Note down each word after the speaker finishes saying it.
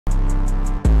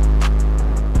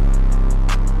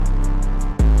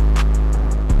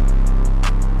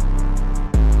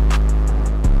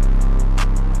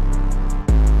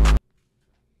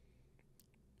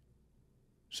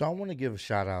So I want to give a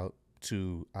shout out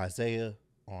to Isaiah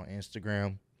on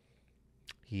Instagram.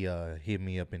 He hit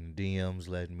me up in the DMs,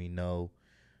 letting me know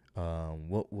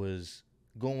what was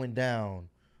going down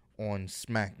on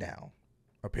SmackDown.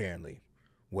 Apparently,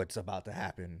 what's about to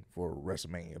happen for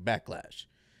WrestleMania Backlash.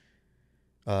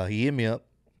 He hit me up.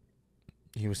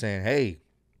 He was saying, "Hey,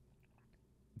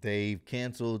 they've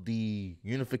canceled the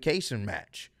unification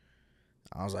match."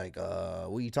 I was like, "What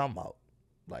are you talking about?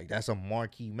 Like, that's a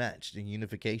marquee match. The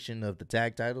unification of the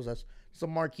tag titles, that's a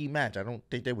marquee match. I don't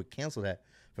think they would cancel that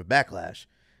for Backlash."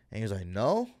 And he was like,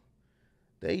 "No,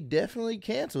 they definitely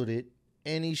canceled it."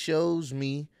 And he shows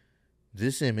me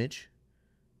this image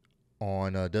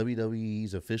on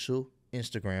WWE's official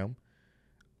Instagram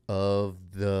of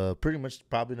the pretty much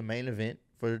probably the main event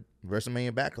for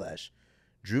WrestleMania Backlash.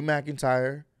 Drew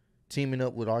McIntyre teaming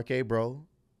up with RK Bro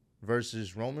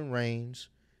versus Roman Reigns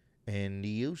and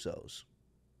the Usos.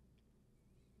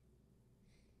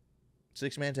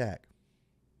 6-man tag.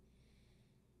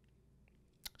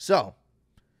 So,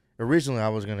 originally I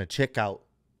was going to check out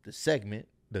the segment,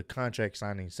 the contract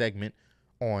signing segment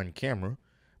on camera,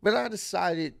 but I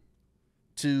decided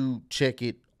to check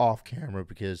it off camera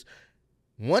because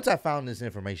once I found this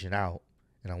information out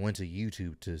and I went to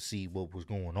YouTube to see what was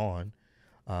going on,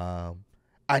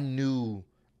 I knew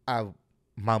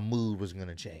my mood was going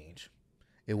to change.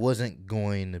 It wasn't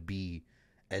going to be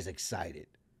as excited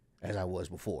as I was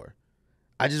before.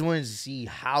 I just wanted to see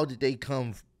how did they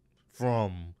come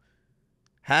from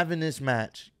having this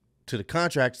match to the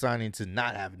contract signing to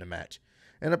not having the match.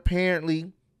 And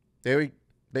apparently they're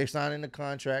signing the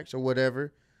contracts or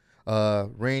whatever.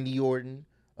 Randy Orton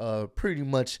pretty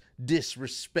much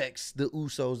disrespects the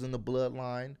Usos in the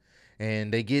bloodline,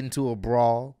 and they get into a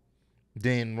brawl.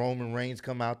 Then Roman Reigns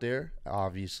come out there,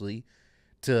 obviously,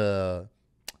 to,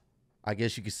 I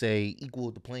guess you could say, equal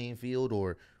the playing field,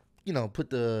 or put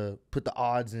the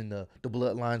odds in the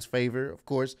bloodline's favor. Of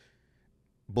course,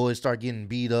 boys start getting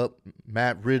beat up.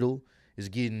 Matt Riddle is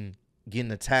getting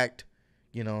attacked.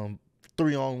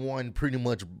 3-on-1, pretty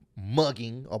much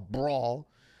mugging, a brawl.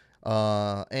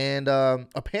 And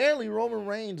apparently Roman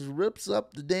Reigns rips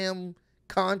up the damn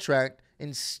contract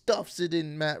and stuffs it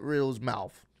in Matt Riddle's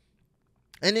mouth.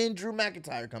 And then Drew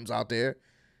McIntyre comes out there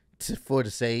for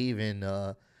the save, and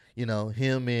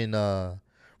him and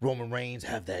Roman Reigns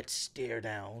have that stare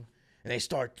down, and they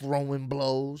start throwing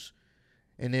blows.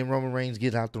 And then Roman Reigns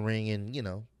gets out the ring, and you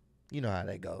know how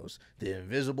that goes. The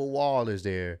invisible wall is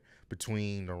there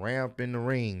between the ramp and the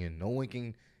ring, and no one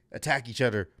can attack each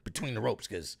other between the ropes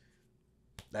because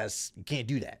you can't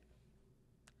do that.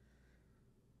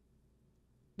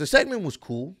 The segment was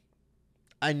cool.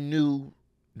 I knew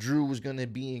Drew was going to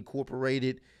be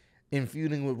incorporated in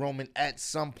feuding with Roman at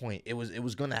some point. It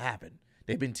was going to happen.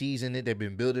 They've been teasing it. They've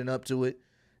been building up to it.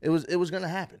 It was going to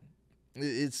happen.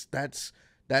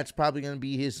 That's probably going to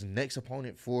be his next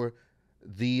opponent for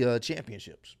the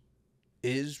championships,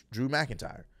 is Drew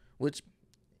McIntyre, which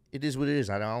it is what it is.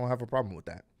 I don't have a problem with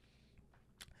that.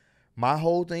 My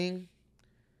whole thing,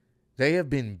 they have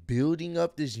been building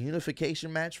up this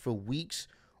unification match for weeks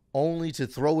only to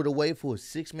throw it away for a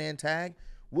 6-man tag.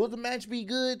 Will the match be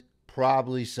good?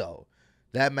 Probably so.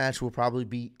 That match will probably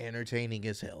be entertaining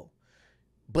as hell.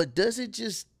 But does it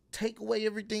just take away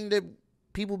everything that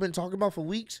people have been talking about for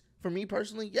weeks? For me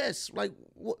personally, yes. Like,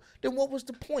 then what was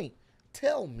the point?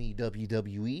 Tell me,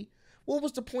 WWE. What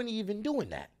was the point of even doing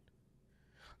that?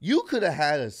 You could have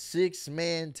had a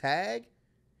 6-man tag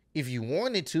if you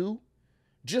wanted to,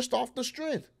 just off the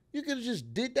strength. You could have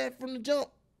just did that from the jump.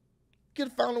 Could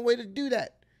have found a way to do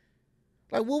that.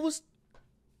 Like, what was...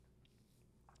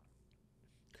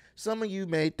 Some of you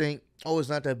may think, oh, it's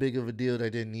not that big of a deal. They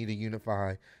didn't need to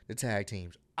unify the tag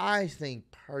teams. I think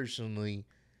personally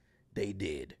they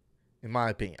did, in my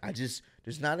opinion. There's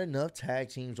not enough tag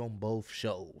teams on both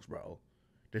shows, bro.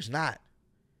 There's not.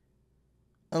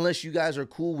 Unless you guys are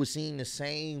cool with seeing the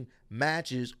same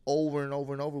matches over and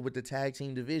over and over with the tag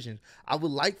team divisions. I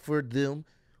would like for them,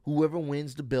 whoever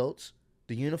wins the belts,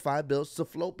 the unified belts, to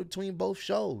float between both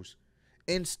shows.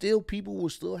 And still, people will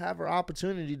still have an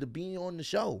opportunity to be on the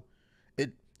show.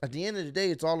 At the end of the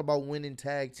day, it's all about winning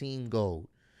tag team gold.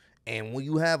 And when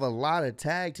you have a lot of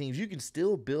tag teams, you can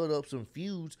still build up some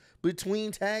feuds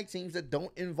between tag teams that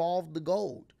don't involve the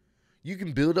gold. You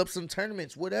can build up some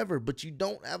tournaments, whatever, but you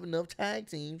don't have enough tag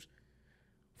teams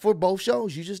for both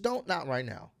shows. You just don't, not right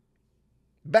now.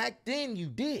 Back then, you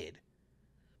did.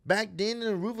 Back then, in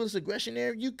the Ruthless Aggression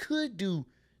era, you could do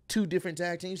 2 different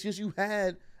tag teams because you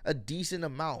had a decent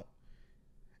amount.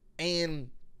 And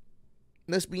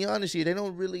let's be honest here, they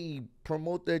don't really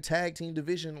promote their tag team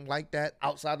division like that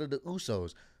outside of the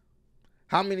Usos.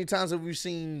 How many times have we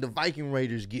seen the Viking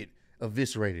Raiders get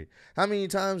eviscerated? How many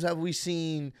times have we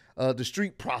seen the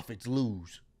Street Profits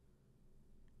lose?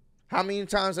 How many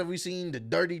times have we seen the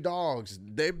Dirty Dogs?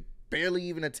 They're barely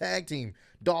even a tag team.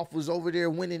 Dolph was over there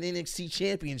winning NXT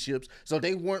championships, so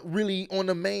they weren't really on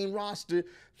the main roster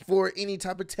for any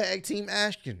type of tag team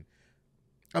action.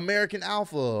 American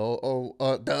Alpha,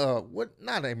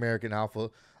 not American Alpha.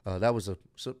 That was a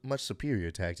much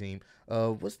superior tag team.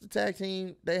 What's the tag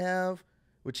team they have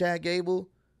with Chad Gable?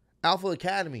 Alpha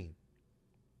Academy.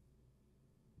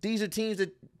 These are teams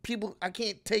that I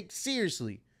can't take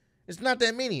seriously. It's not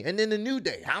that many. And then the New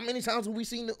Day. How many times have we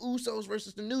seen the Usos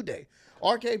versus the New Day?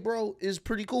 RK Bro is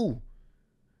pretty cool.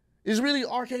 It's really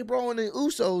RK Bro and the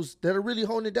Usos that are really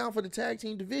holding it down for the tag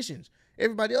team divisions.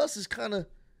 Everybody else is kind of,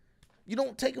 you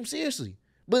don't take them seriously.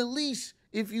 But at least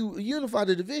if you unify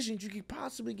the divisions, you could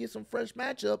possibly get some fresh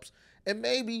matchups, and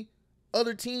maybe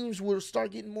other teams will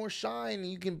start getting more shine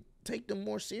and you can take them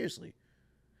more seriously.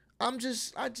 I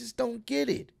just don't get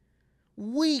it.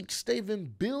 Weeks they've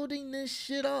been building this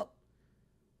shit up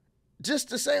just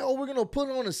to say, oh, we're going to put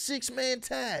on a 6-man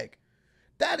tag.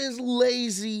 That is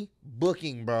lazy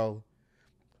booking, bro.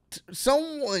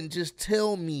 Someone just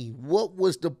tell me, what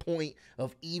was the point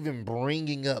of even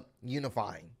bringing up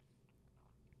unifying?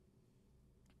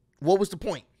 What was the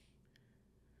point?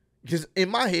 Because in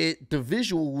my head, the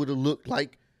visual would have looked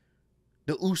like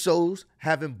the Usos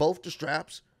having both the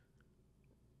straps,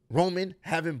 Roman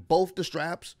having both the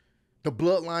straps, the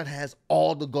Bloodline has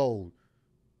all the gold.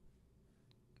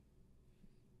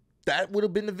 That would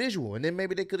have been the visual. And then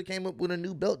maybe they could have came up with a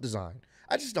new belt design.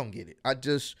 I just don't get it.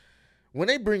 When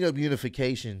they bring up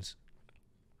unifications,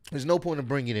 there's no point in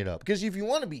bringing it up. Because if you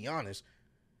want to be honest,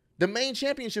 the main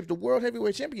championships, the World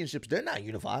Heavyweight Championships, they're not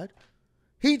unified.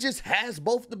 He just has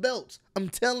both the belts. I'm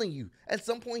telling you. At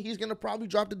some point, he's going to probably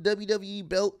drop the WWE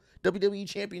belt, WWE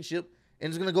Championship, and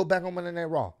it's going to go back on Monday Night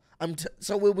Raw.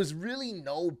 So it was really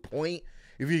no point.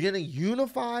 If you're going to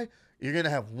unify, you're going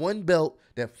to have one belt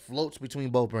that floats between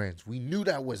both brands. We knew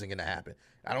that wasn't going to happen.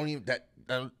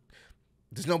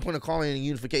 There's no point in calling it a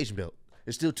unification belt.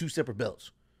 It's still two separate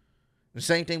belts. The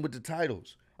same thing with the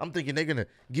titles. I'm thinking they're going to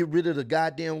get rid of the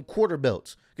goddamn quarter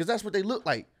belts because that's what they look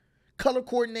like.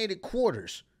 Color-coordinated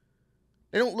quarters.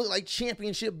 They don't look like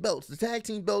championship belts. The tag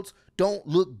team belts don't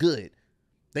look good.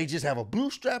 They just have a blue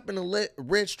strap and a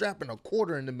red strap and a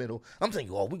quarter in the middle. I'm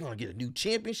thinking, oh, we're going to get a new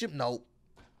championship? Nope.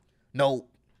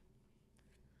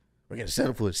 We're going to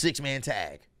settle for a 6-man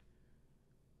tag.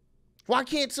 Why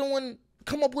can't someone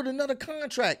come up with another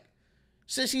contract?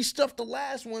 Since he stuffed the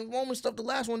last one, Roman stuffed the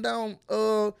last one down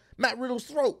Matt Riddle's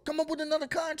throat. Come up with another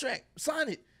contract. Sign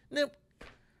it.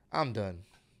 I'm done.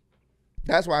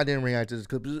 That's why I didn't react to this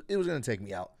clip. It was going to take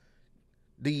me out.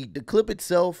 The clip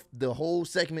itself, the whole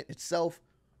segment itself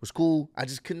was cool. I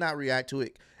just could not react to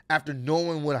it. After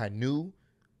knowing what I knew,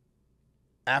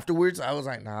 afterwards, I was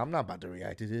like, nah, I'm not about to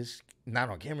react to this. Not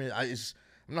on camera. I'm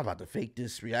not about to fake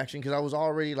this reaction because I was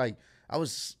already like, I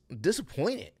was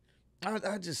disappointed.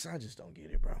 I just don't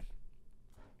get it, bro.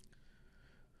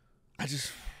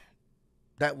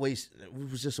 It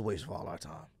was just a waste of all our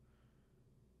time.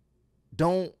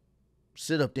 Don't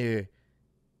sit up there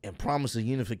and promise a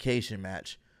unification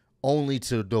match only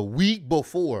to the week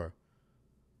before.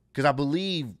 Because I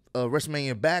believe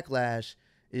WrestleMania Backlash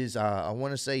is, I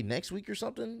want to say next week or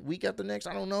something. Week after next.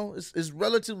 I don't know. It's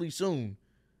relatively soon.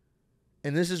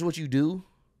 And this is what you do?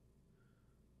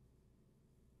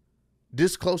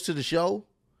 This close to the show?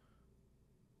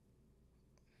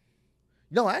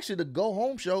 No, actually, the go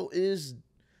home show is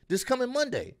this coming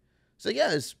Monday. So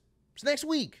yeah, it's next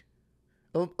week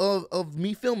of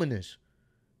me filming this.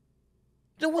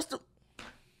 Then what's the...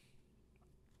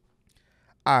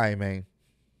 All right, man.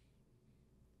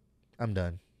 I'm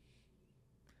done.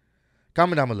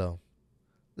 Comment down below.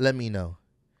 Let me know.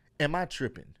 Am I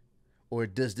tripping? Or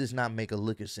does this not make a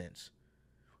lick of sense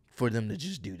for them to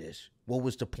just do this? What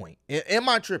was the point? Am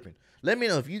I tripping? Let me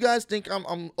know. If you guys think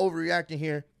I'm overreacting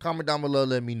here, comment down below.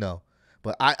 Let me know.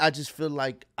 But I just feel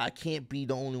like I can't be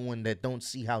the only one that don't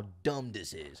see how dumb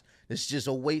this is. It's just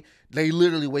a waste. They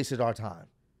literally wasted our time.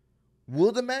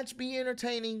 Will the match be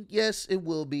entertaining? Yes, it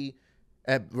will be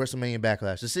at WrestleMania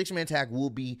Backlash. The 6-man tag will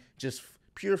be just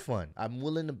pure fun. I'm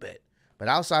willing to bet. But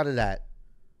outside of that,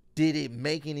 did it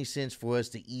make any sense for us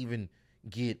to even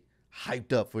get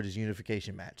hyped up for this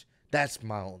unification match? That's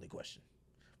my only question.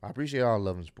 I appreciate all the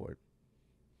love and support.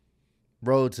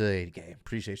 Road to 80K.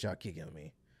 Appreciate y'all kicking with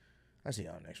me. I'll see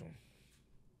y'all next one.